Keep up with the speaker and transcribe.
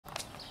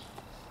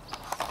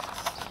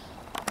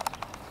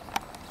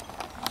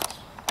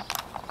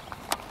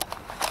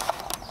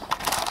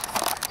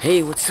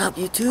Hey, what's up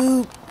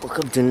YouTube?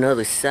 Welcome to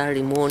another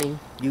Saturday morning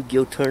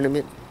Yu-Gi-Oh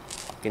tournament.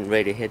 Getting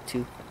ready to head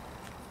to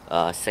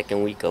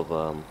second week of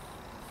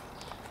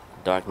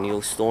Dark Neo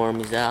Storm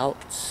is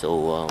out.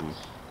 So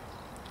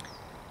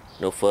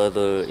no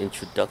further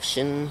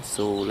introduction,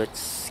 so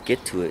let's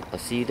get to it. I'll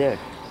see you there.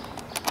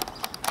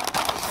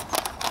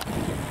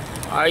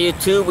 Alright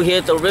YouTube, we're here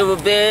at the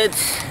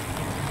riverbeds.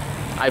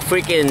 I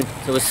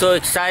was so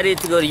excited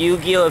to go to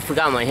Yu-Gi-Oh! I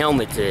forgot my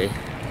helmet today.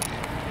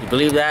 You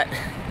believe that?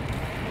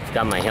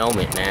 Got my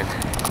helmet, man.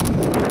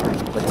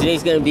 But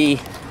today's gonna be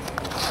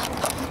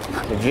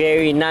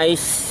very nice,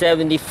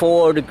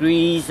 74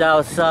 degrees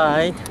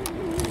outside.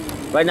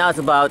 Right now it's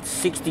about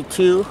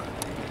 62.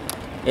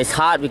 It's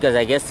hot because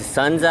I guess the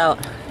sun's out.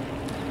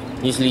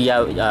 Usually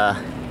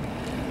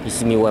you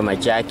see me wear my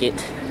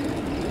jacket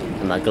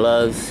and my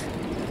gloves.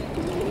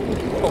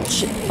 Oh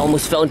shit,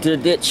 almost fell into the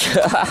ditch.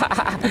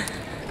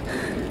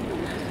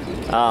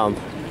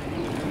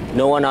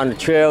 No one on the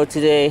trail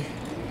today.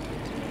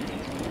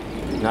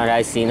 Not that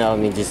I seen of,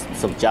 I mean just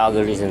some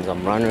joggers and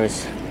some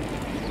runners.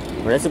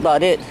 But that's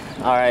about it.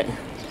 Alright.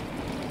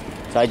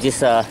 So I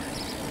just it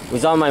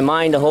was on my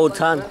mind the whole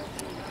time.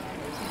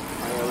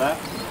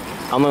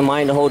 On my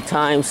mind the whole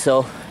time,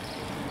 so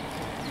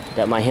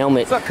got my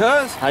helmet. What's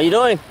up, cuz? How you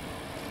doing?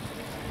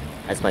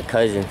 That's my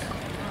cousin.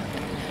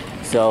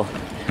 So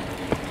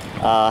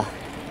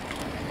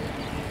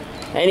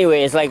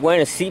anyway, it's like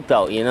wearing a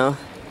seatbelt, you know?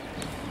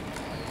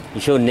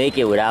 You feel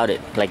naked without it.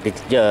 Like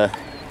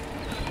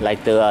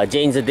the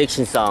Jane's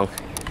Addiction song.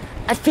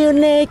 I feel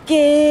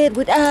naked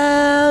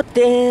without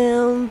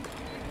them.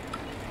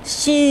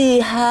 She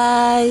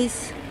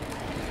hides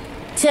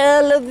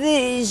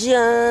television.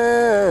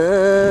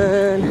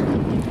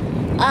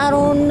 I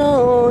don't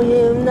know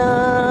him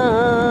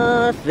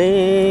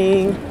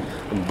nothing.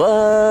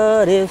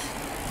 But if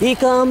he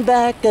come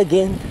back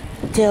again,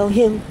 tell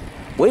him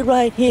wait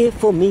right here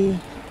for me.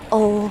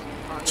 Oh,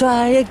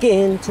 try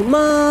again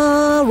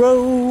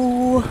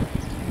tomorrow.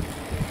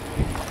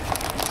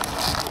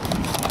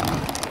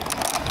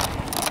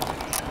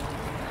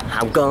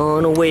 I'm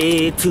gonna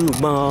wait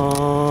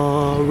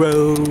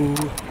tomorrow.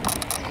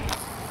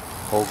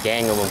 Whole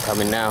gang of them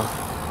coming now.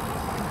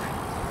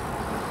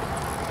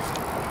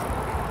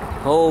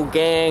 Whole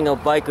gang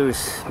of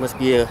bikers. Must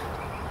be a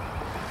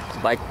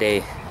bike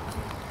day.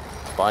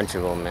 Bunch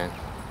of them, man.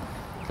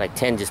 Like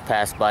 10 just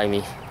passed by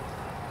me,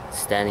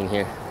 standing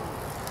here.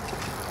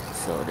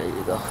 So there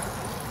you go.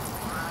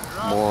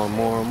 More.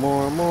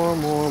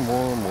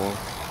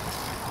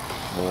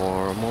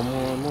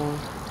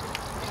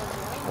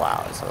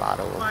 Wow, there's a lot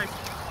of them.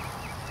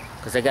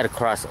 Because I gotta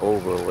cross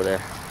over there.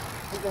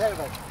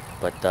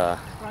 But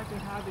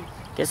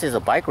guess it's a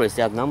bike race.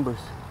 They have numbers.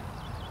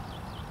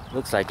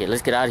 Looks like it.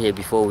 Let's get out of here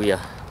before we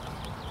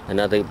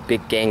another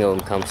big gang of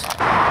them comes.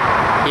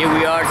 Here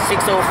we are,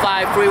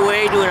 605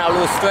 freeway, doing our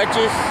little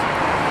stretches.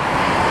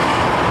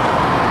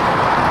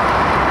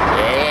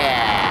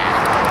 Yeah.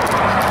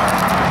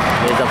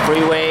 There's a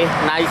freeway.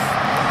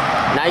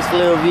 Nice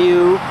little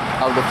view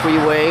of the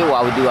freeway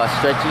while we do our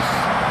stretches.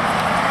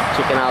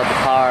 Checking out the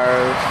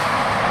cars,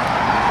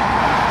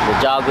 the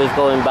joggers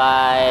going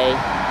by,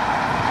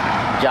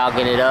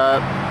 jogging it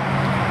up,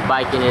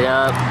 biking it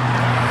up,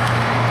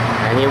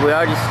 and here we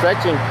are just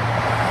stretching.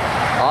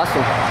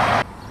 Awesome.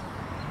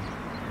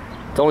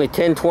 It's only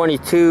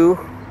 10:22,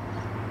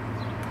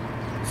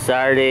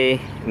 Saturday,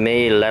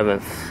 May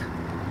 11th.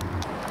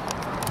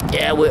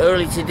 Yeah, we're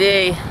early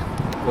today.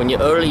 When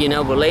you're early, you're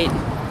never late.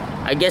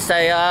 I guess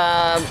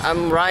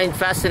I'm riding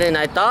faster than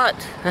I thought.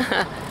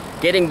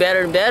 Getting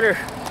better and better.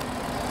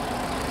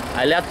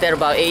 I left there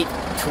about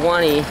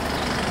 8:20,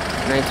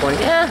 9:20,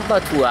 yeah,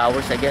 about 2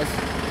 hours, I guess.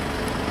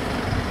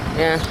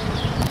 Yeah,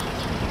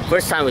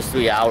 first time was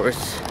 3 hours.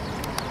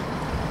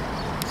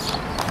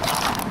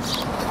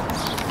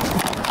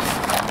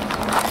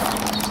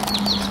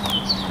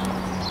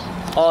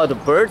 Oh, the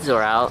birds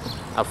are out.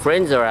 Our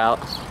friends are out.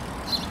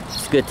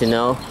 It's good to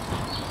know.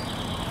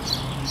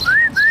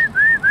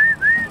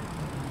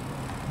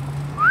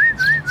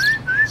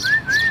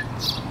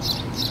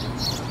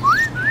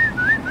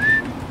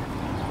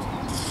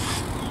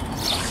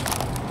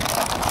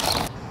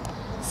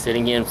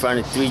 Sitting here in front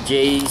of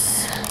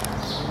 3Js,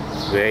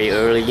 very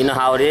early. You know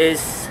how it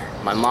is,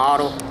 my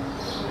motto.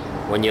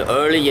 When you're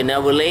early, you're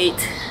never late.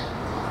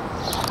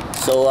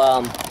 So,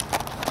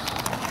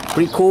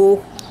 pretty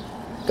cool.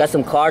 Got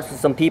some cards for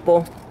some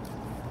people.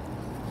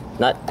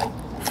 Not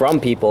from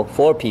people,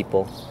 for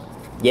people.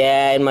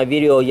 Yeah, in my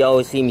video, you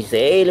always see me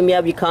say, hey, let me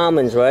have your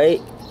comments,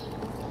 right?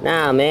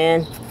 Nah,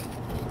 man.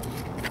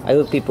 I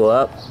hook people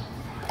up.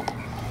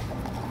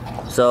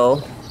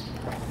 So,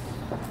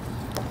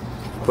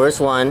 first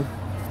one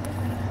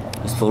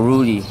is for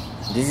Rudy.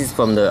 This is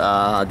from the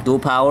Dual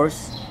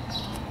Powers.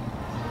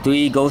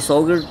 3 Ghost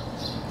Ogre.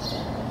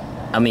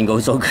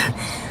 Ghost Ogre.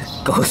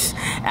 Ghost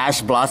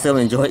Ash Blossom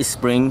and Joy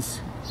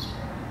Springs.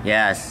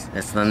 Yes,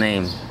 that's the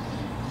name.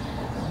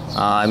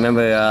 I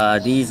remember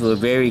these were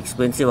very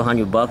expensive,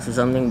 $100 or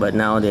something, but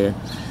now they're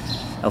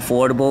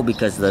affordable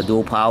because of the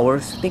Dual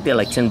Powers. I think they're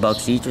like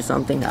 $10 each or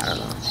something. I don't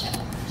know.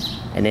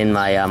 And then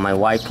my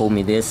wife told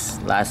me this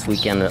last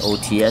weekend at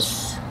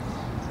OTS.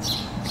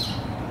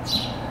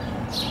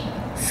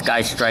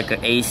 Sky Striker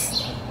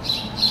Ace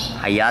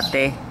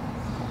Hayate.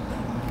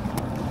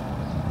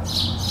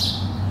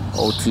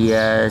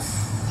 OTS.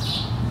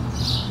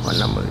 What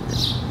number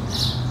is it?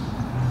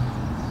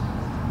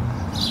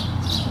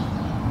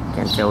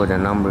 Can't tell what the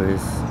number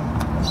is.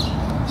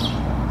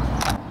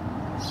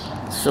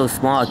 So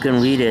small I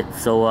couldn't read it.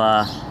 So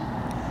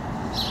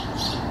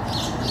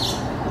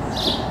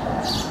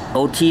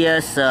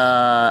OTS,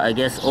 I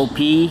guess OP,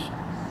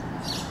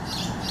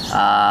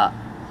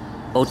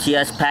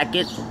 OTS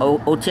packet,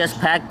 OTS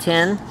pack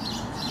 10,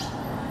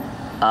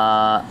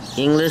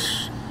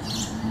 English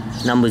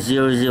number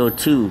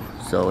 002.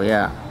 So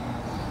yeah,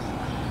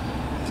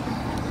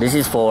 this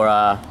is for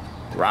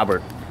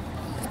Robert,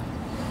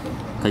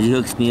 because he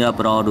hooks me up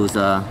with all those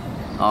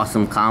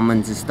awesome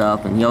commons and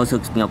stuff, and he also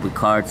hooks me up with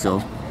cards.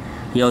 So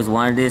he always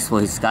wanted this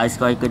for his Sky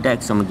Striker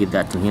deck, so I'm gonna give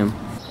that to him.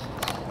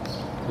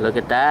 Look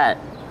at that.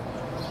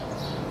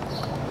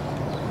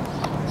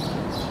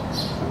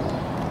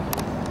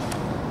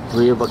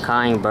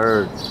 Three-of-a-kind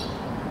bird.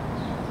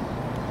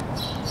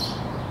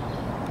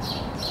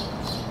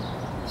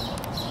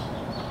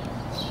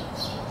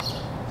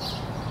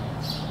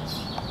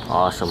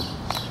 Awesome.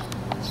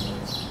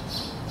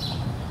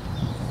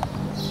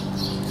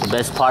 The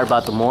best part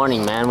about the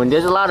morning, man. When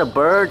there's a lot of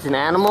birds and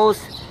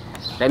animals,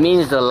 that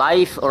means the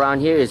life around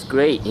here is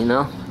great, you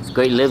know? It's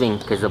great living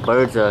because the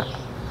birds are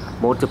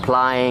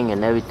multiplying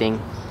and everything.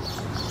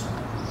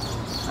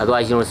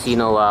 Otherwise you don't see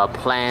no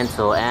plants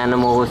or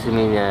animals. I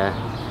mean,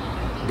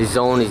 the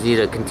zone is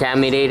either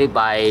contaminated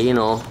by, you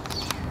know,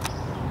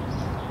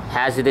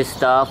 hazardous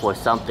stuff or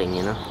something,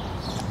 you know.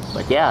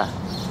 But yeah,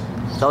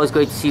 it's always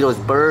great to see those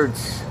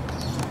birds,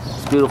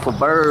 those beautiful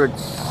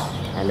birds,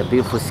 and the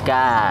beautiful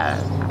sky.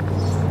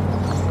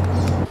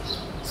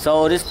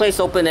 So this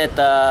place opened at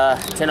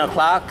 10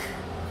 o'clock.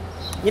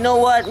 You know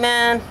what,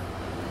 man?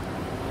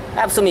 I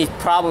have so many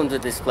problems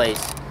with this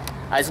place.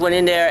 I just went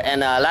in there,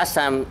 and last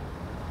time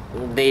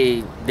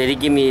they didn't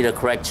give me the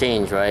correct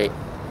change, right?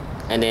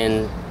 And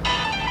then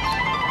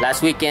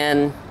last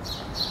weekend,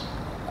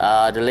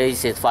 the lady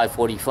said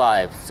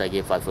 5:45, so I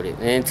gave 5:40. And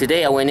then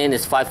today I went in,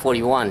 it's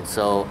 5:41,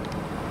 so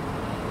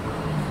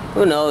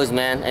who knows,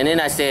 man? And then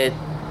I said,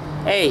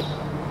 hey,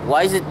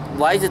 why is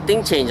the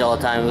thing change all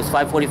the time? It was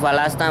 5:45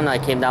 last time, and I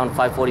came down to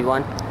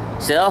 5:41.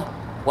 She said, oh,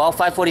 well,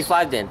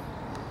 5:45 then.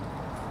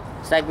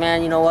 It's like,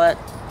 man, you know what?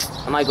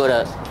 I might go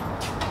to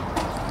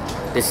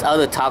this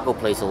other taco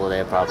place over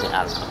there, probably.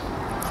 I don't know.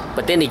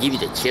 But then they give you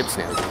the chips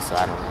and everything, so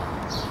I don't know.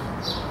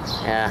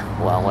 Yeah,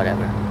 well,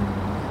 whatever.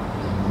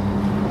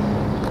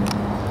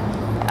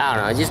 I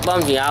don't know, it just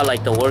bums me out,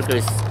 like the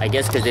workers, I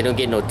guess because they don't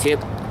get no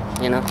tip,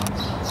 you know.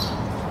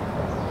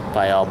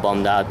 Probably all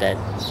bummed out that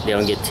they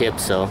don't get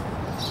tips, so.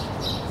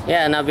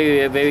 Yeah, not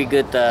very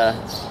good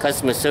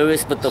customer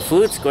service, but the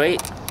food's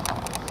great.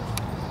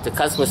 The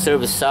customer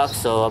service sucks,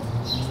 so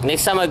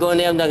next time I go in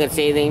there, I'm not gonna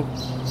say anything.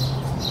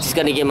 Just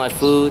gonna get my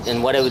food,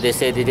 and whatever they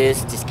said it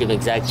is, just give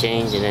exact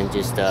change, and then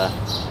just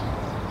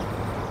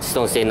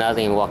don't say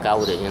nothing and walk out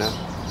with it, you know.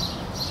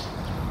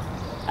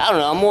 I don't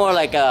know, I'm more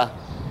like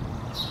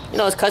you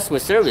know, it's customer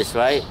service,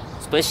 right?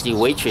 Especially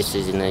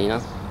waitresses in there, you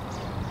know.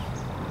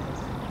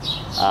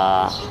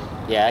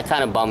 Yeah, it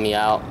kind of bummed me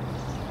out,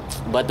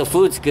 but the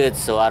food's good,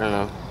 so I don't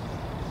know.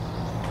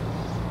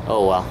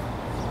 Oh well.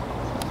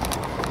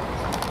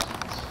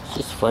 It's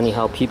just funny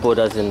how people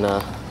doesn't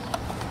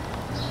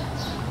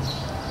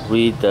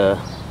read the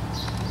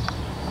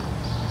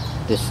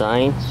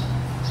sign.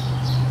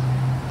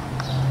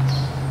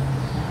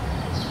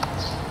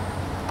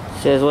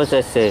 Says, what's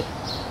that say?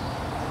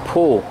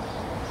 Pool.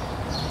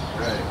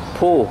 Right.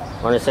 Pool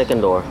on the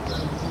second door.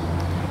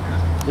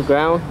 The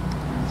ground.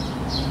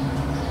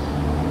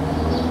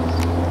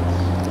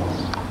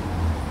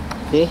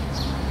 See?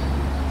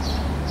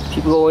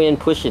 People go in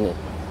pushing it.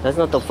 That's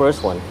not the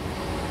first one.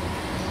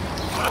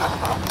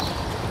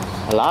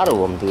 A lot of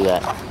them do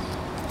that.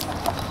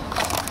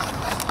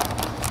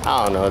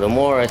 I don't know, the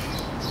more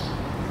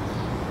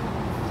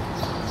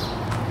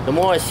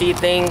I see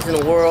things in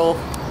the world,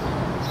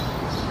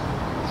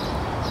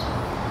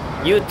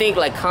 you would think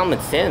like common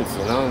sense,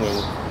 you know? I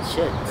mean,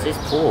 shit, it says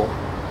pool.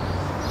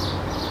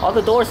 All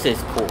the doors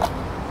says pool.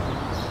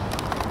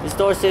 This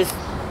door says,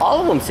 all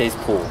of them says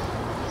pool.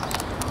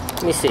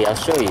 Let me see, I'll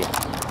show you.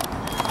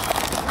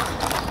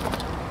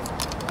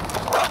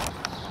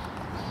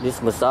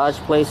 This massage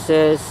place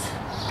says,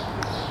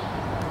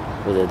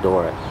 where's the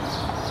door at?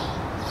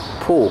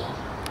 Pool.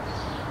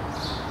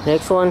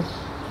 Next one.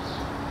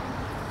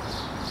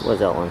 What's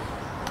that one?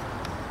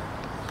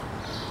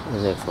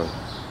 The next one.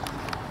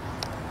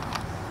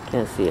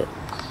 Can't see it.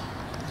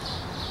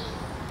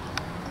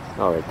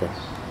 Oh, right there.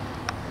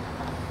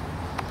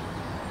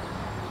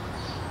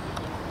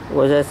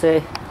 What does that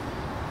say?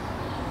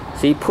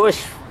 See,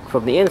 push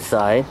from the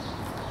inside,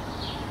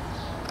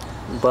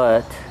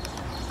 but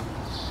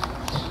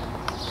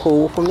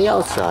pull from the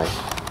outside.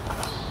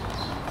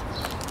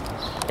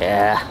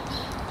 Yeah.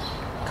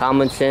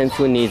 Common sense,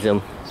 who needs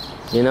them?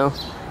 You know?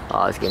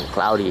 Oh, it's getting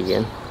cloudy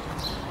again.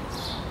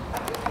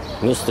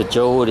 Mr.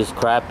 Joe with his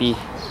crappy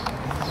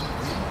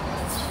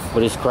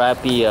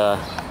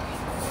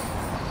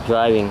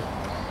driving.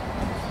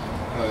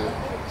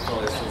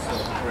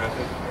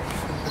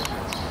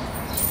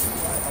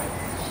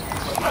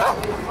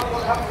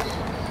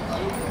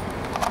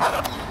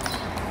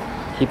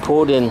 He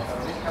pulled in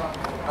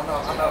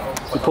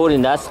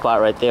that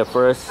spot right there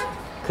first.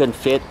 Couldn't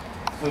fit.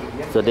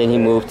 So then he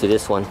moved to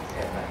this one.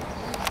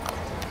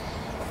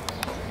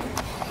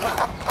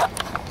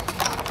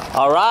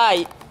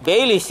 Alright,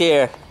 Bailey's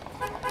here.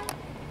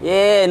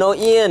 Yeah, no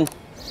Ian.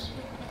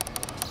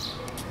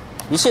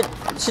 You should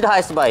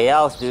hire somebody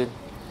else, dude.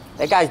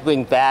 That guy's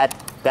bringing bad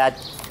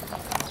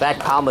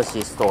karma to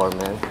his store,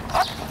 man.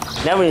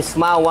 Never even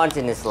smiled once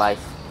in his life.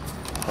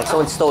 Like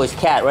someone stole his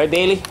cat, right,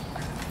 Bailey?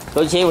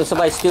 Don't you hate when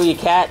somebody steals your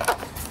cat?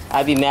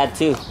 I'd be mad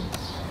too.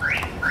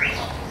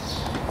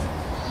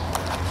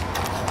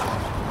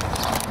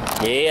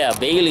 Yeah,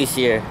 Bailey's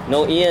here.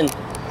 No Ian.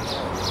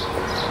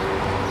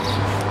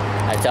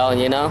 I tell him,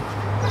 you know.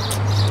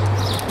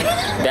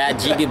 Bad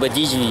jiggy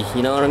bajiji,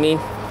 you know what I mean?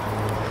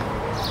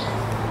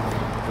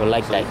 Don't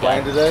like that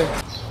guy.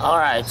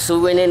 Alright, so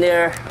we went in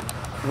there.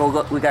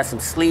 We got some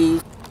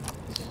sleeves.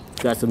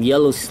 Got some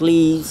yellow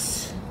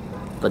sleeves.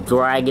 But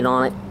dragon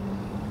on it.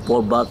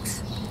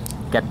 $4.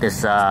 Got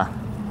this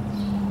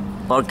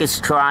Orcus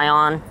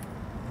Try-On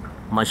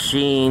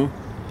Machine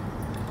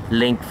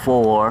Link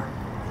 4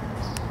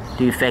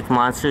 Defect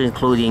Monster,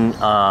 including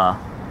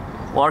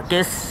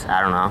Orcus.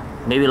 I don't know,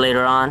 maybe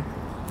later on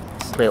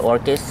play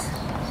Orcus.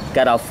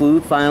 Got our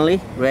food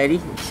finally ready,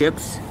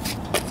 chips.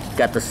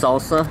 Got the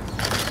salsa.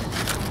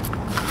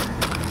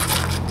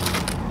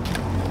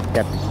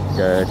 Got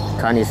the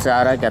carne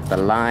asada, got the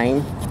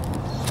lime.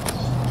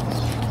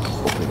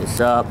 Open this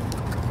up.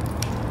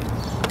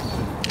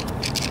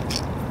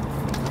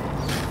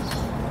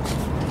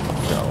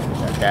 So we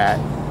got that.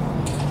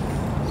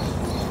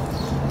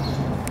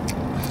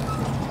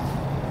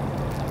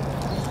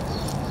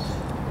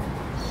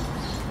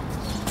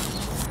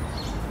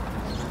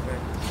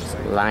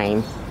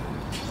 Lime.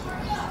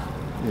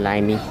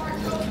 Limey.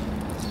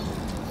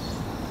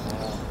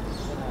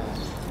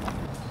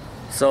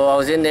 So I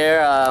was in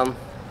there,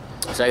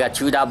 so I got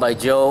chewed out by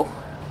Joe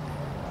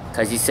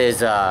because he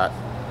says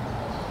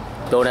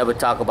don't ever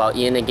talk about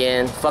Ian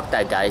again. Fuck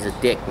that guy, he's a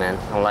dick, man.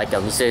 I don't like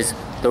him. He says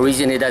the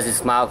reason he doesn't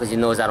smile because he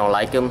knows I don't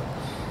like him.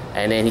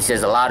 And then he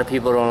says a lot of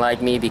people don't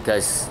like me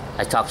because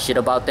I talk shit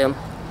about them.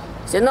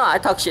 He said no, I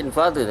talk shit in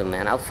front of them,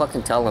 man. I'll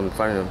fucking tell them in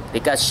front of them. They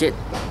got shit,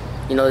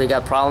 you know, they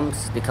got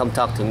problems, they come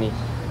talk to me,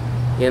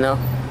 you know.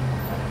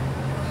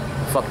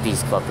 Fuck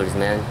these fuckers,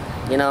 man,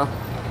 you know.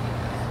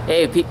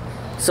 Hey,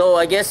 so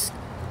I guess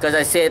because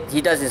I said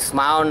he doesn't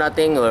smile or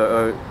nothing,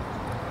 or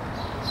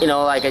you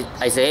know, like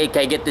I say, hey,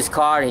 can I get this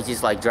car? And he's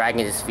just like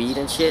dragging his feet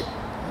and shit.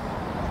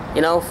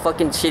 You know,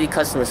 fucking shitty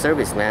customer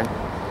service, man.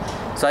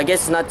 So I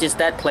guess it's not just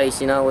that place,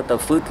 you know, with the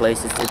food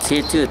place. It's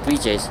here too,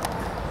 3J's.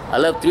 I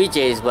love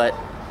 3J's, but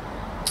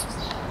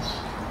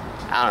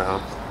I don't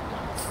know.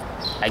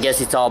 I guess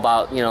it's all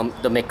about, you know,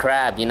 the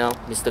McCrab, you know,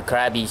 Mr.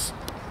 Krabby's.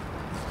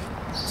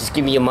 Just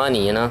give me your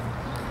money, you know.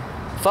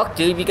 Fuck,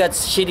 dude, you got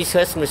shitty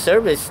customer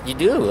service. You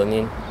do. I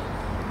mean,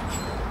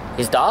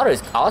 his daughter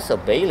is awesome,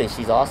 Bailey.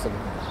 She's awesome.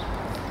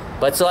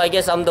 But so I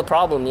guess I'm the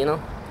problem, you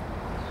know.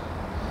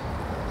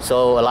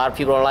 So a lot of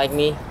people don't like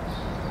me.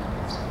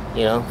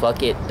 You know,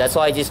 fuck it. That's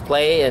why I just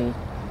play and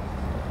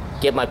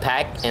get my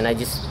pack and I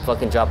just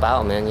fucking drop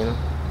out, man, you know.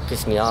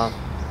 Piss me off.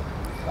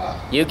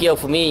 Yugioh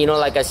for me, you know,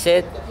 like I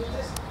said,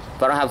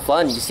 if I don't have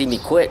fun, you see me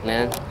quit,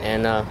 man.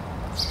 And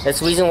that's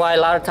the reason why a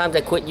lot of times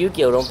I quit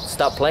Yugioh, don't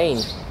stop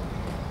playing.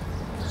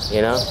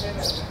 You know?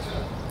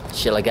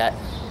 Shit like that.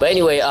 But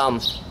anyway, I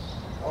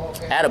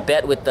had a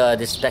bet with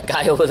that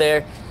guy over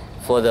there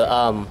for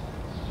the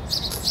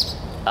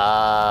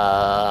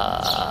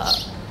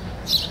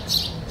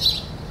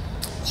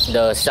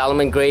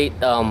Salomon Great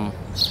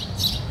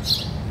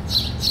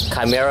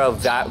Chimera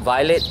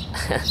Violet.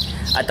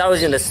 I thought it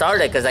was in the starter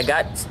deck because I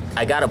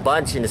got a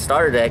bunch in the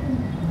starter deck,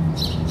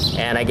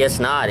 and I guess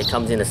not. It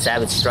comes in a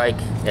Savage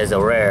Strike as a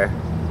rare,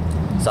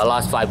 so I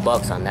lost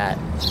 $5 on that.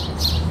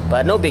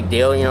 But no big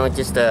deal, you know.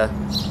 Just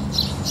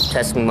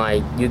testing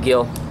my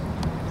Yugioh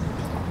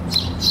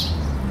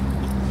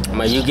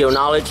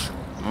knowledge.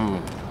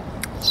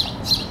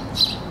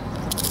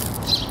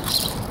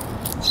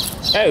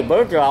 Hey,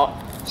 birds are out.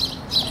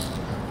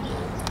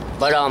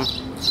 But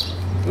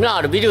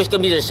no, the video is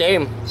gonna be the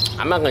same.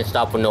 I'm not gonna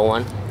stop for no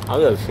one. I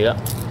don't give a shit.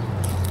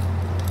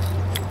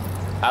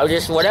 I was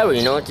just whatever,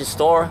 you know. It's a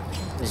store.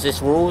 It's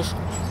just rules.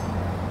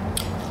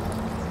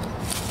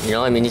 You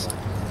know, I mean, he's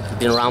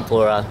been around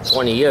for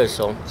 20 years,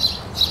 so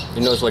he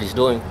knows what he's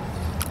doing.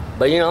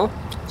 But you know,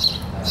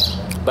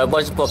 but it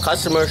wasn't for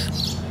customers.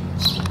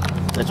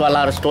 That's why a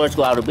lot of stores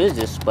go out of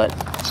business. But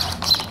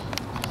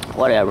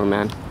whatever,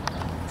 man.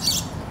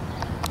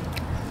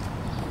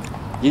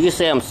 You can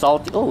say I'm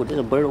salty. Oh, there's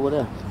a bird over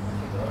there.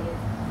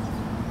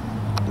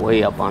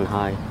 Way up on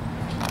high.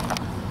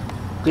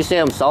 You can say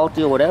I'm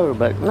salty or whatever,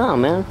 but no,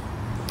 man.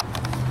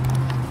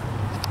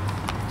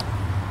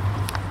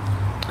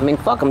 I mean,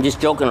 fuck, I'm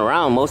just joking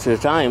around most of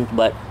the time,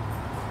 but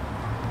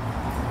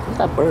where's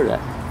that bird at?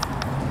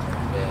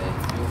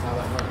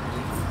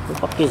 Where the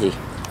fuck is he?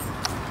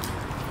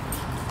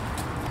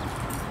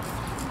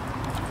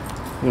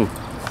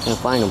 Can't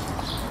find him.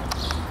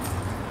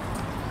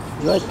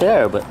 He's right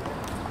there, but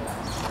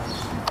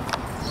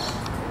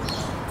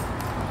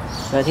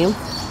is that him?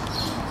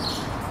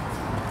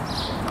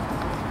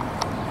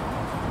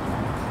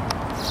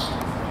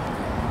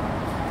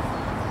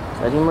 Is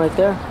that him right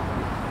there?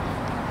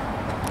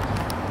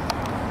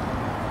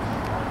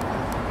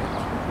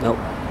 Nope.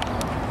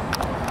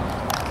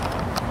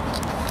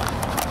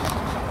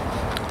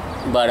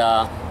 But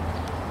I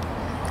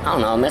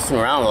don't know, I'm messing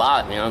around a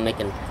lot, you know,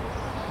 making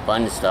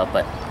fun and stuff,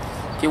 but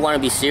if you want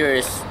to be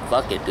serious,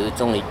 fuck it, dude.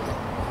 It's only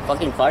a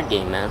fucking card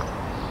game, man.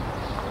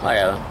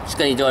 Whatever. Just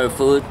gonna enjoy the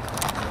food.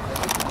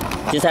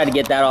 Just had to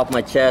get that off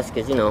my chest,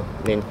 because, you know,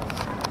 I mean,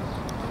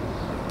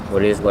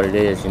 what it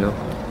is, you know.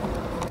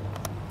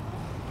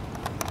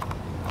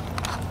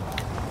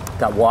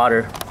 Got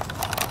water.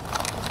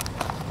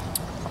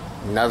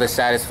 Another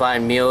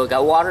satisfying meal.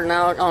 Got water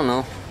now? I don't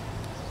know.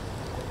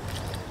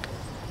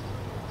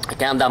 I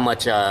can't have that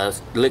much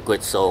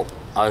liquid, so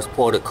I just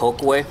pour the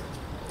Coke away.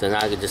 Then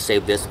I could just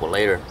save this for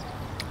later.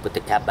 Put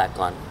the cap back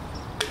on.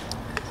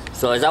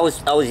 So as I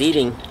was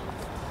eating,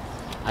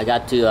 I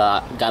got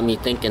me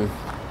thinking.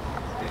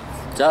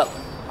 What's up?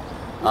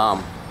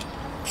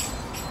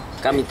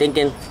 Got me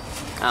thinking.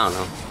 I don't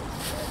know.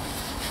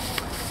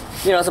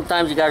 You know,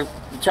 sometimes you gotta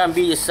try and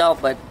be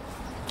yourself, but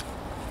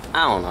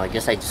I don't know. I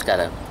guess I just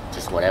gotta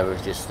whatever.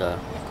 Just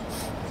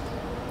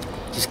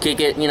kick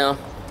it. You know,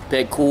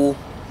 play it cool.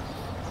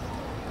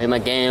 Play my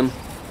game.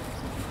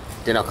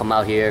 Then I'll come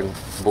out here and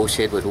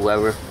bullshit with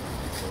whoever.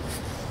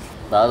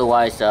 But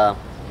otherwise, I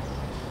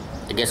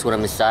guess when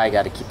I'm inside, I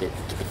gotta keep it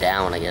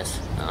down. I guess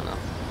I don't know.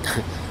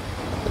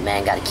 The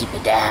man gotta keep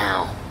it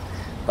down.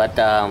 But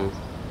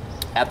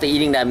after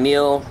eating that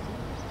meal,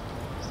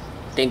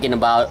 thinking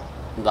about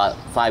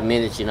 5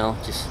 minutes, you know,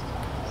 just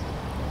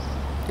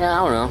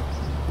yeah, I don't know.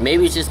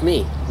 Maybe it's just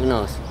me. Who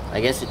knows? I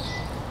guess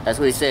that's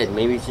what he said.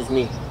 Maybe it's just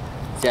me.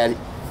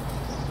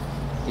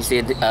 He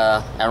said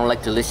I don't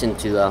like to listen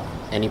to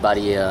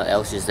anybody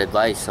else's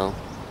advice, so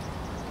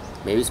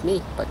maybe it's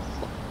me, but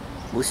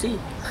we'll see.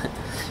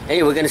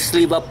 Hey, we're gonna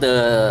sleeve up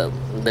the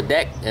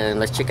deck and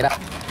let's check it out.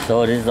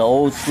 So this is the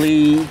old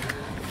sleeve,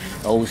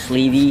 old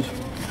sleevey.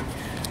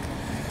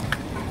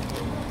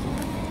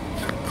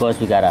 Of course,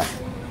 we gotta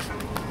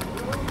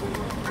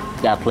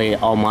play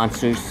all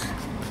monsters.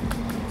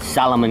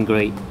 Salomon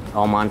grade,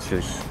 all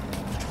monsters.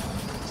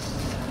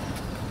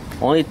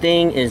 Only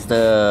thing is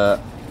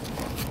that's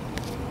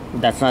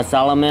not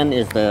Salomon,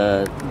 is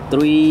the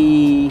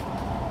three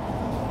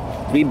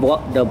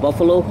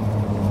buffalo.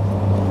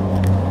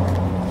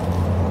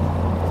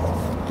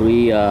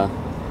 Three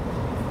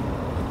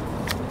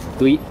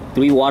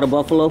water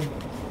buffalo.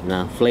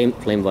 Nah, flame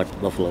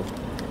buffalo.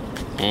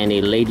 And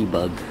a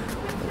ladybug.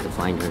 I can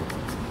find her.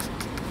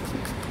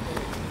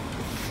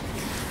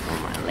 Oh,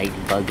 my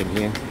ladybug in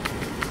here.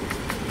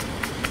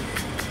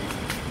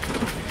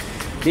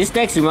 This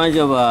text reminds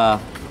me of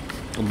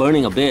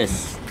Burning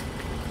Abyss.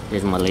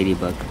 Here's my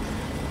ladybug.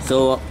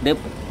 So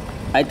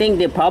I think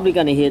they're probably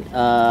gonna hit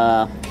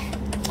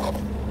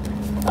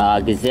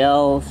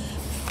gazelles.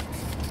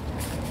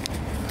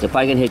 They're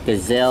probably gonna hit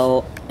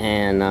gazelle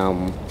and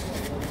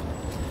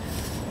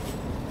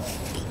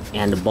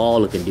the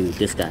ball looking dude.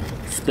 This guy,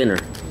 spinner.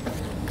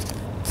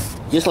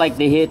 Just like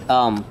they hit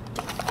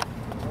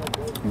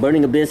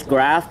Burning Abyss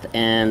Graft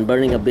and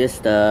Burning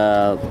Abyss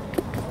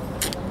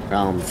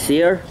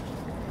Seer.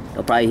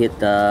 They'll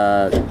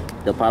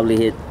probably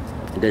hit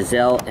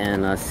gazelle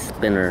and a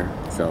spinner.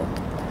 So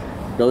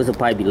those will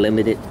probably be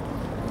limited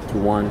to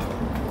one.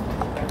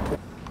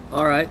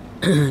 All right,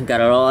 got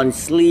it all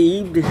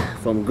unsleeved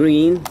from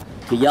green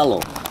to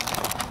yellow.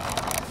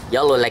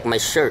 Yellow like my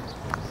shirt,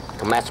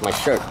 to match my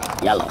shirt.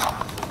 Yellow.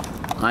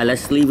 All right,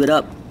 let's sleeve it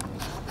up.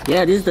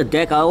 Yeah, this is the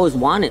deck I always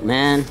wanted,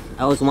 man.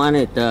 I always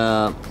wanted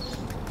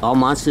all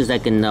monsters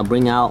that can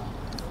bring out,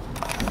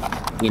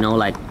 you know,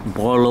 like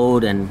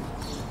Borload and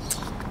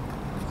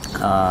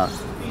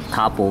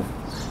Topple.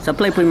 So I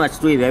play pretty much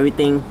 3 of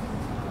everything.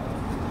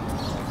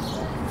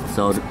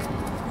 So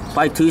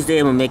by Tuesday,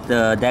 I'm gonna make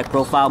the deck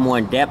profile more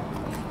in depth.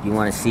 If you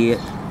want to see it,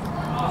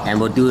 and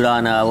we'll do it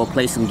on. We'll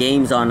play some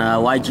games on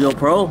YugioH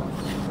Pro.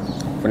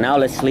 For now,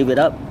 let's leave it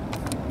up.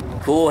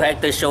 Cool.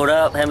 Hector showed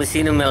up. Haven't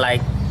seen him in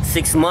like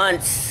 6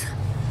 months.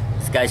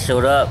 This guy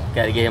showed up.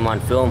 Got to get him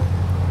on film.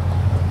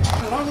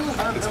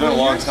 It's been a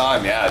long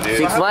time, yeah, dude.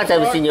 6 months I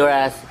haven't seen your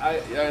ass.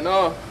 Yeah, I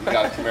know. You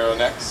got a Camaro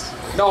next?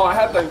 No, I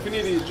had the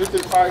Infinity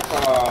Drifted 5.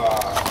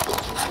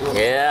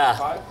 Yeah.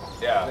 5.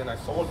 Yeah. Then I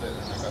sold it and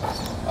I got it.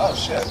 Oh,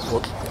 shit.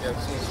 Yeah, it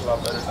seems a lot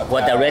better.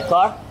 What, that red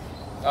car?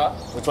 Huh?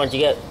 Which one did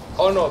you get?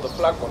 Oh no, the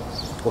black one.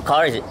 What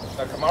car is it?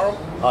 The Camaro?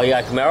 Oh, you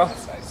got a Camaro?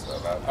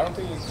 I don't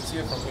think you can see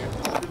it from here.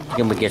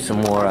 I'm gonna get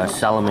some more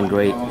Salomon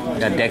grade.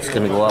 That deck's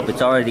gonna go up.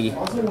 It's already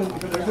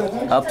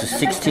up to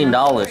 $16.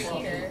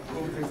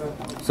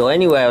 So So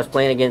anyway, I was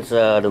playing against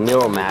the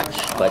mirror match,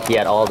 but he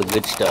had all the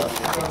good stuff.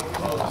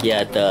 He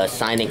had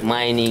Cynic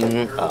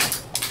Mining,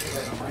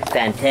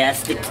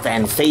 Fantastic,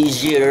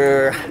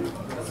 Fantasia.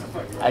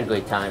 I had a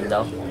great time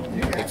though.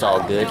 It's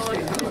all good.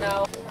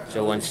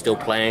 So one's still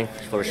playing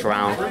first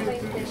round.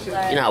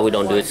 You know how we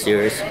don't do it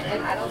serious.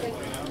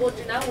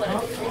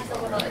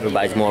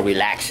 Everybody's more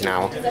relaxed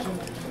now.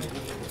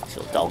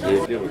 So it's all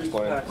good.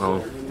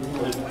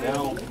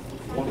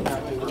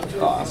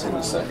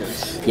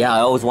 Yeah, I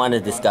always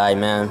wanted this guy,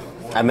 man.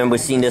 I remember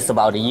seeing this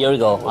about a year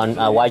ago on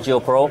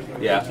YugioH Pro.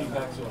 Yeah.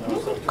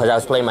 Because I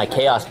was playing my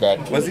Chaos deck.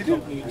 What's he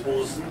do?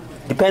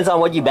 Depends on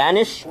what you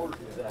banish.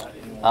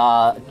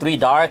 3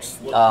 darks,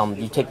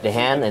 you take the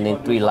hand, and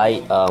then 3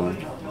 light.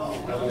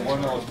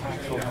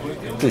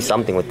 Do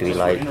something with 3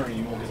 light.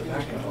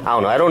 I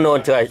don't know. I don't know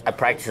until I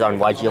practice on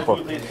YugioH Pro.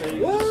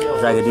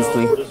 So I get these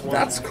 3.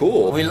 That's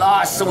cool. We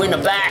lost, so we're in the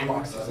back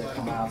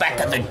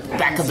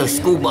of the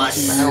school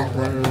bus.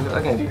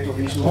 Okay.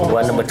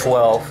 One number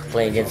 12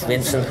 playing against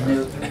Vincent.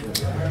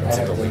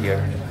 Vincent over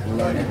here.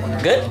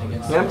 Good.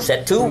 Yep.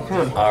 Set 2.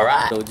 All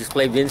right. So just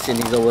play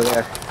Vincent. He's over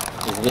there.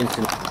 It's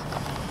Vincent.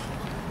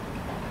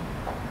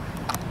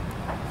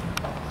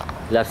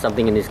 Left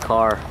something in his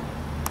car.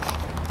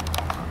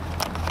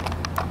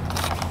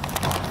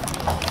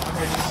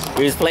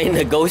 He was playing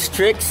the ghost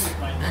tricks,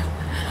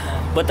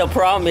 but the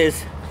problem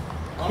is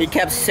he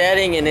kept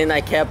setting, and then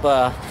I kept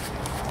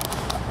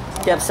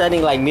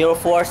setting like Mirror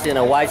Force and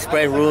a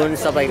widespread rune,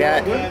 stuff like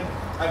that.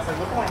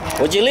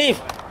 What'd you leave?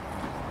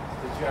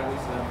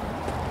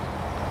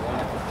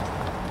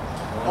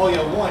 Oh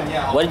yeah, 1,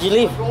 yeah. What did you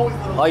leave?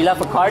 Oh, you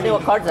left a card there?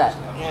 What card's that?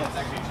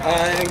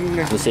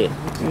 Let me see it.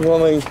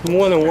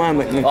 More than one.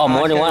 But Oh,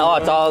 more than one? Oh,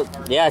 it's all...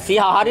 Yeah, see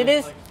how hot it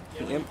is?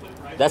 Yep.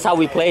 That's how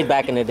we played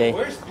back in the day.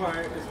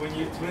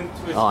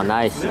 Oh,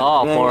 nice.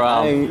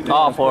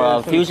 Oh,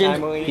 for fusion?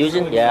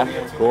 Fusion? Yeah,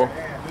 cool.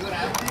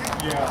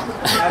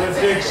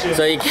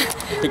 So he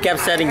kept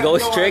setting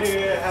ghost tricks.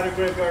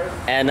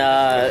 And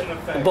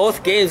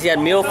both games he had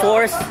Mirror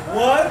Force.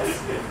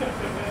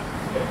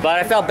 But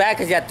I felt bad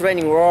because he had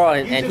Threatening Roar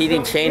and he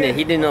didn't chain it.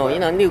 He didn't know, you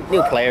know, new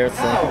players.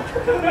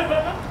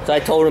 So I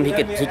told him he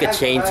could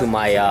chain to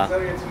my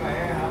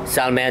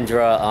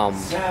Salamandra,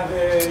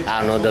 I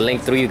don't know, the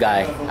Link 3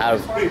 guy.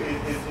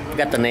 I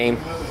got the name.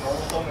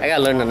 I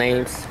gotta learn the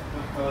names.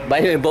 But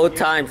anyway, both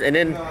times. And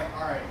then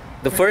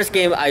the first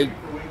game I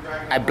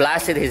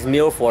blasted his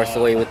Mirror Force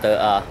away with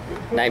the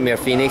Nightmare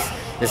Phoenix.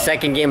 The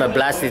second game I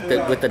blasted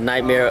with the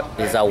Nightmare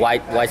is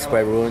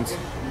widespread runes.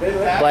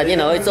 But you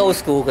know, it's old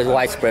school because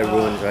widespread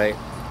runes, right?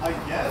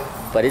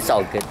 But it's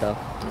all good though.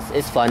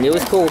 It's fun. It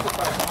was cool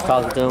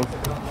talking to him.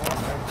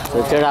 So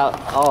it turned out,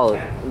 oh,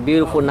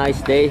 beautiful, nice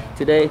day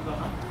today.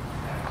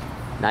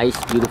 Nice,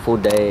 beautiful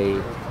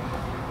day.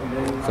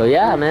 So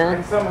yeah,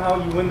 man.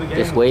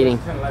 Just waiting.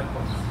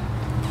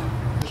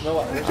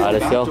 Alright,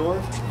 let's go.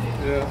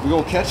 We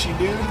gonna catch you,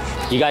 dude.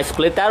 You guys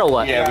split that or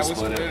what? Yeah, we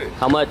split it.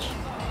 How much?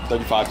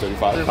 35.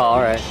 Oh,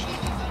 all right.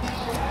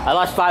 I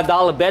lost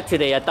 $5 bet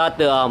today. I thought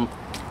the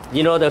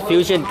you know, the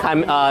fusion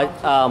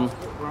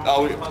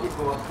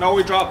No,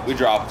 we dropped.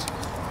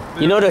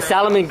 you know the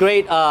Salomon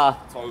Great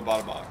That's why we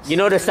bought a box. you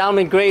know the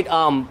Salomon Great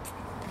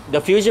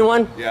the fusion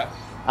one? Yeah.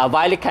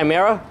 Violet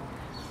Chimera?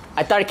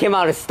 I thought it came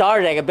out of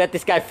Star Deck. I bet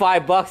this guy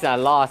 $5 and I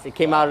lost. It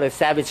came out of the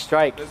Savage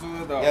Strike. This is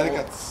Yeah, they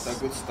got the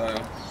good style.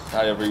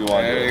 however you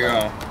want. There you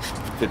go.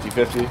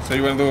 50-50. So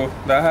you want to do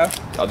that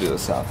half? I'll do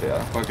this half,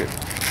 yeah. Fuck it.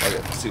 Okay,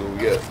 let's see what we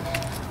get.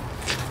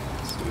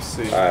 Let's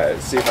see. Alright,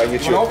 see if I can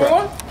get you Want to open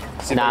one?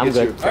 See if Nah, I I'm can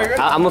get good. you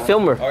a- I'm a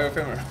filmer. Oh, you're a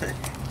filmer.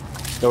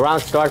 The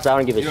round starts, I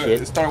don't give a You know,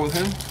 shit. start with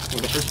him,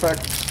 with the first pack.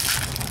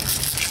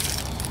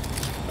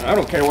 I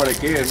don't care what I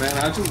get, man.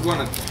 I just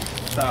want to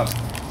stop.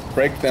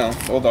 Breakdown.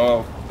 Or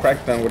the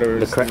crackdown, whatever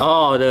it is.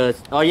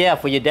 Oh yeah,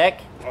 for your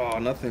deck? Oh,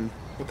 nothing.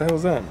 What the hell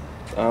is that?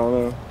 I don't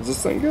know. Is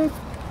this thing good?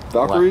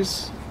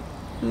 Valkyries?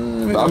 I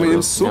mean,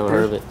 it's super. Never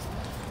heard of it.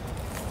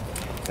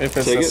 If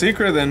it's Take a it.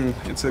 secret, then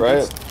it's a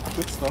Right.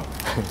 good stuff.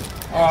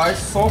 Oh, it's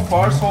so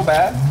far so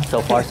bad.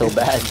 So far so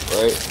bad.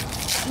 Right.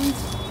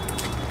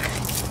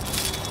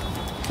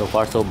 So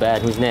far so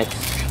bad. Who's next?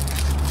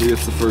 See,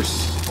 it's the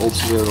first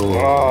ultimate or...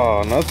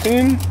 Oh,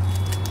 nothing?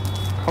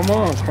 Come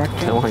on, I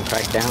crackdown. want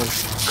Crackdown.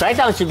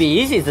 Crackdown should be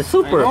easy. It's a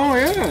super. Oh,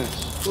 yeah.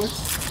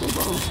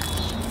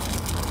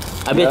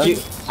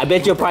 I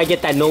bet you'll probably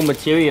get that no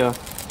material.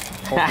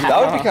 That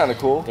would be kind of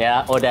cool.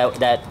 Yeah, or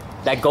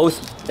that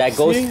ghost See? I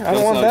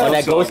don't want or that.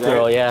 that ghost right?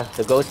 girl. Yeah,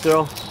 the ghost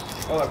girl.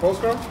 Oh, that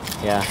ghost girl?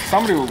 Yeah,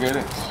 Somebody will get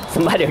it.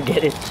 somebody will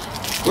get it.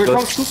 Wait, Ghost-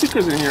 comes 2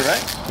 secrets in here,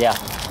 right? Yeah,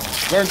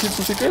 Guaranteed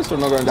 2 secrets or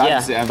no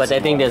guaranteed? yeah. But I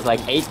think there's like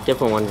 8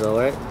 different ones though,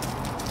 right?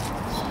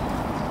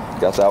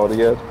 Got that one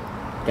again?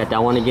 Got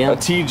that one A again.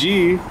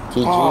 TG.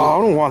 TG. Oh,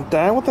 I don't want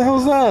that. What the hell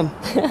is that?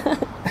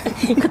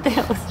 What the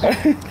hell?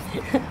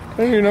 I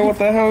don't even know what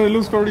the hell. It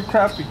looks very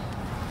crappy.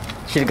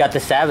 Should've got the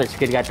Savage.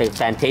 Should've got the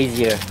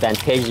Fantasia,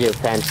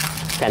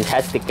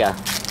 Fantastica.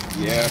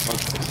 Yeah, but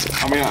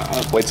I mean,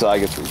 Wait till I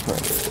get to return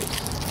it.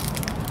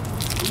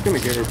 I'm gonna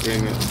get her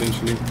playing it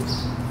eventually.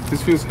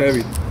 This feels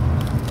heavy.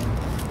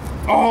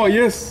 Oh,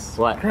 yes.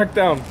 What?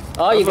 Crackdown.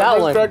 Oh, you got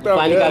one. Crackdown.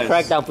 Finally Yes.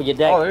 got Crackdown for your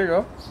deck. Oh, there you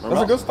go.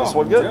 That's a good stop. This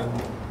one good?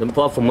 Let me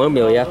pull up for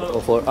Mermill, yeah. Go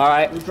for it. All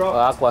right.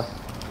 Aqua.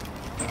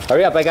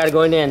 Hurry up! I gotta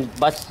go in there and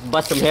bust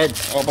some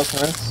heads. Oh, bust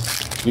some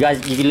heads. You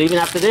guys, you leaving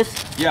after this?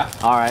 Yeah.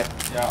 All right.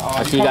 Yeah.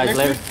 I'll see you guys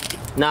later.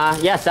 Nah,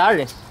 yeah,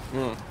 Saturday.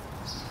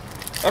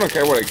 I don't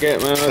care what I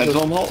get, man.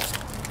 Pendulum halt?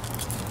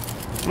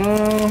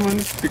 Man,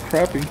 it's pretty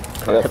crappy.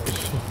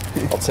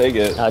 I'll take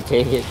it. I'll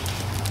take it.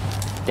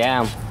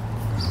 Damn.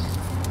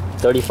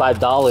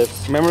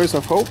 $35. Memories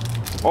of Hope.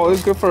 Oh, this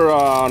is good for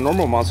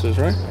normal monsters,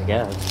 right? I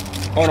guess.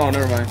 Oh no,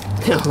 never mind.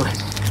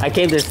 I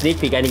came to the sneak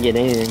peek. I didn't get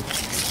anything.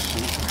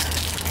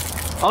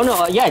 Oh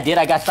no, yeah, I did.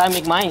 I got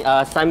Cynic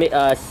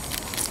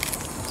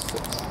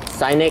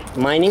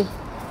Mining.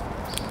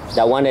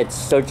 That one that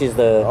searches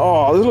the.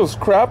 Oh, this was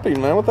crappy,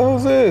 man. What the hell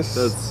is this?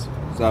 Is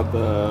that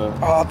the...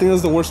 Oh, I think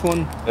that's the worst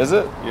one. Is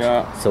it?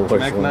 Yeah. So worst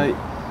one. Magnite.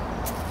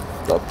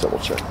 I'll double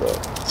check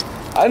that.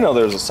 I didn't know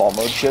there was a salt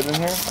mode shit in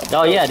here.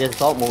 Oh yeah, there's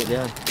salt mode.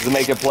 Yeah. Does it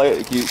make it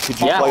play? Could you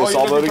Yeah. play Oh,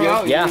 assault mode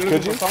again? Yeah.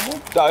 Could you?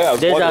 Oh yeah.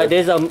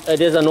 There's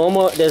a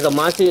normal. There's a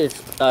monster. It's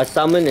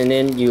summon, and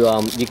then you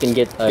can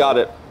get. Got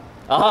it.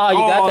 Oh, you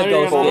got the there you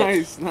ghost. go. Yeah.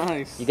 Nice,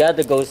 nice. You got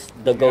the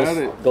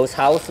ghost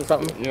house or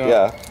something.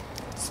 Yeah.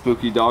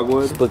 Spooky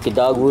dogwood. Spooky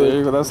dogwood. There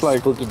you go. That's like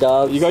Spooky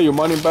dog. you got your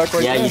money back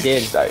right Yeah, there. you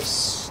did.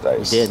 Nice. You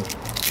Nice. did.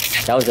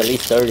 That was at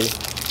least 30.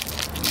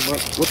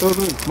 What the hell is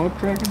it? Smoke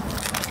Dragon?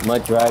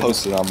 Mud Dragon.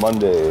 Posted on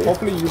Monday.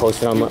 Hopefully you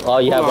Posted on. Oh,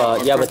 you have a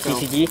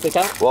TCG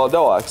account? Well,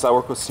 no, because I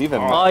work with Steven.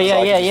 Oh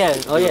yeah.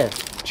 Oh yeah.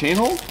 chain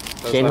hole?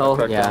 Chain hole.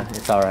 Yeah,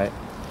 it's all right.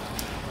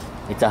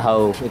 It's a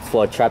hoe. It's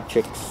for trap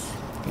tricks.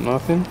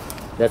 Nothing.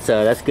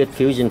 That's good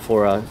fusion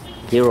for a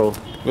hero.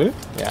 Really?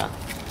 Yeah.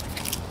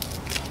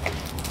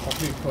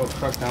 Hopefully you put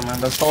Crackdown, man.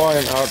 That's all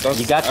I know.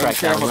 You got I don't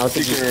care Crackdown. about Now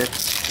the secret.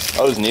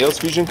 Oh, does Neo's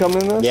Fusion come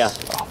in this? Yeah. Oh,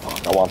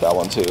 fuck. I want that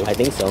one too. I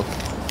think so.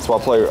 So I'll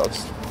play. Go to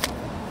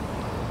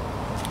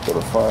What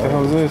the 5.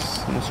 hell is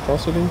this?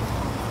 Monstrosity?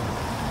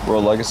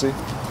 World Legacy.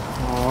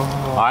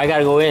 Oh, I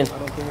gotta go in.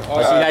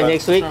 I'll see you guys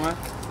next week.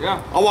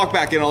 Yeah. I'll walk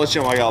back in. I'll let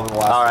you know I got the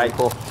last. All right,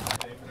 cool.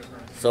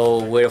 So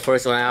we're the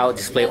first one out.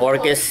 Just play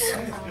Orcus.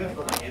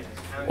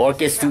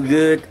 Orcus too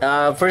good.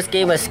 First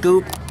game I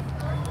scooped.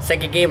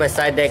 Second game I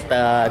side decked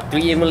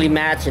 3 Emily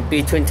match and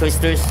 3 Twin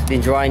Twisters.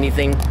 Didn't draw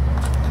anything.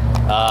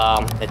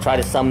 I tried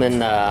to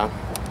summon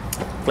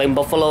Flame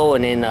Buffalo,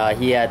 and then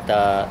he had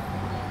the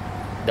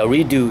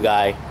redo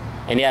guy,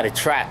 and he had a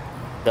trap,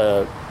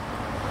 the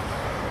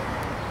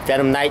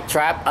Venom Knight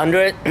trap under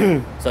it.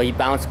 So he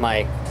bounced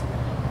my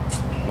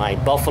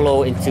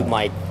Buffalo into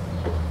my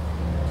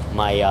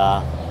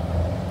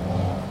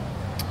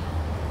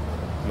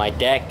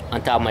deck,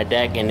 on top of my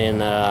deck, and then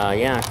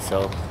yeah,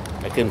 so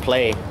I couldn't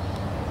play.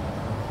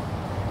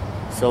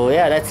 So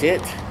yeah, that's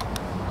it.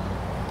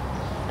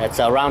 That's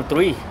round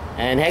 3,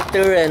 and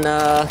Hector and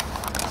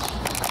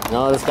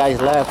no, this guy's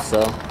left, so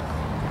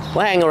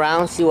we'll hang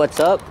around, see what's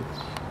up.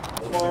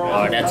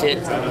 Oh, that's it.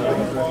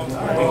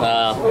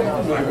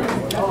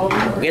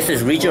 I guess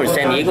it's regional in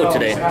San Diego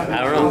today.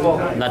 I don't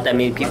know. Not that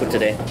many people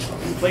today.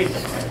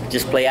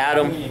 Just play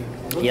Adam.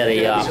 Yeah,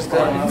 the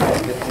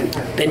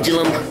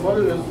pendulum.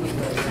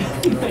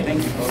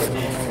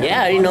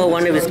 Yeah, I didn't know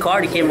one of his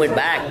cards. He came with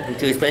back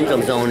into his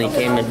pendulum zone. He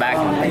came with back.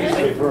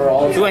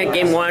 He went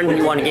game 1.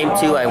 He won game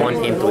 2. I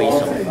won game 3.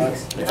 So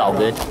it's all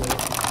good.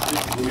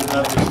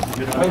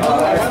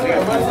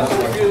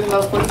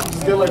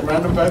 Get like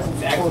random facts.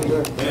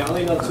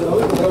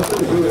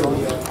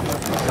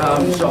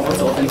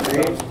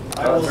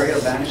 Regular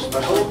banish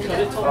special. He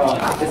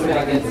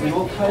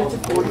will cut it to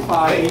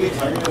 45.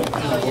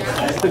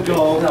 That's the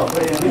goal. No,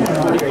 put it in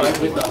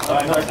 45 with the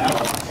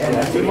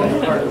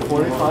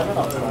 45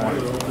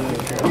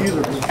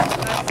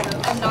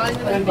 I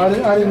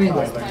didn't mean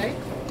that.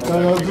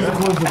 No, this is a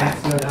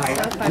coincidence.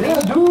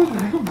 Yeah, dude, you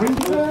can bring it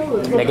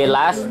down. Did I get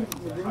last?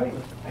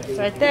 It's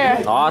right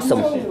there.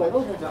 Awesome.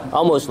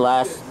 Almost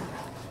last.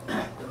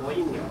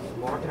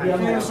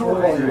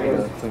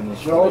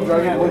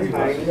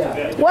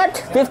 What?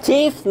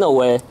 15th? No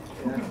way.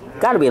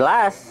 Gotta be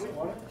last.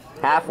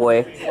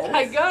 Halfway.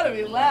 I gotta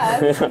be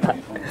last.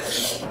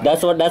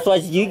 That's why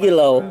it's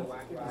Yugilo.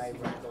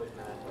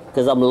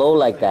 Cause I'm low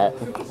like that.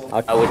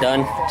 Alright, we're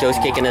done. Joe's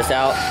kicking us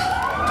out.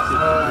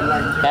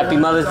 Happy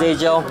Mother's Day,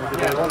 Joe. Yeah,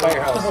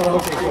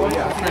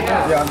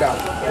 I'm down.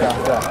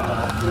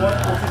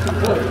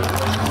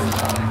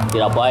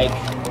 Get our bike.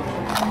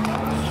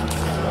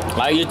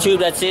 Alright, YouTube,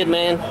 that's it,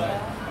 man.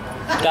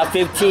 Got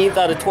 15th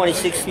out of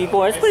 26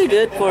 people. That's pretty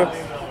good for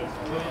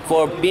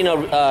being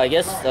I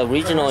guess a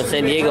regional in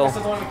San Diego.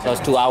 So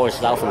it's 2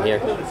 hours out from here.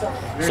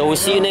 So we'll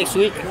see you next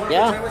week.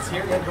 Yeah.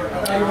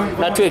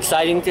 Not too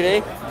exciting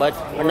today, but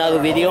another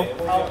video.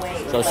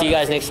 So see you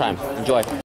guys next time. Enjoy.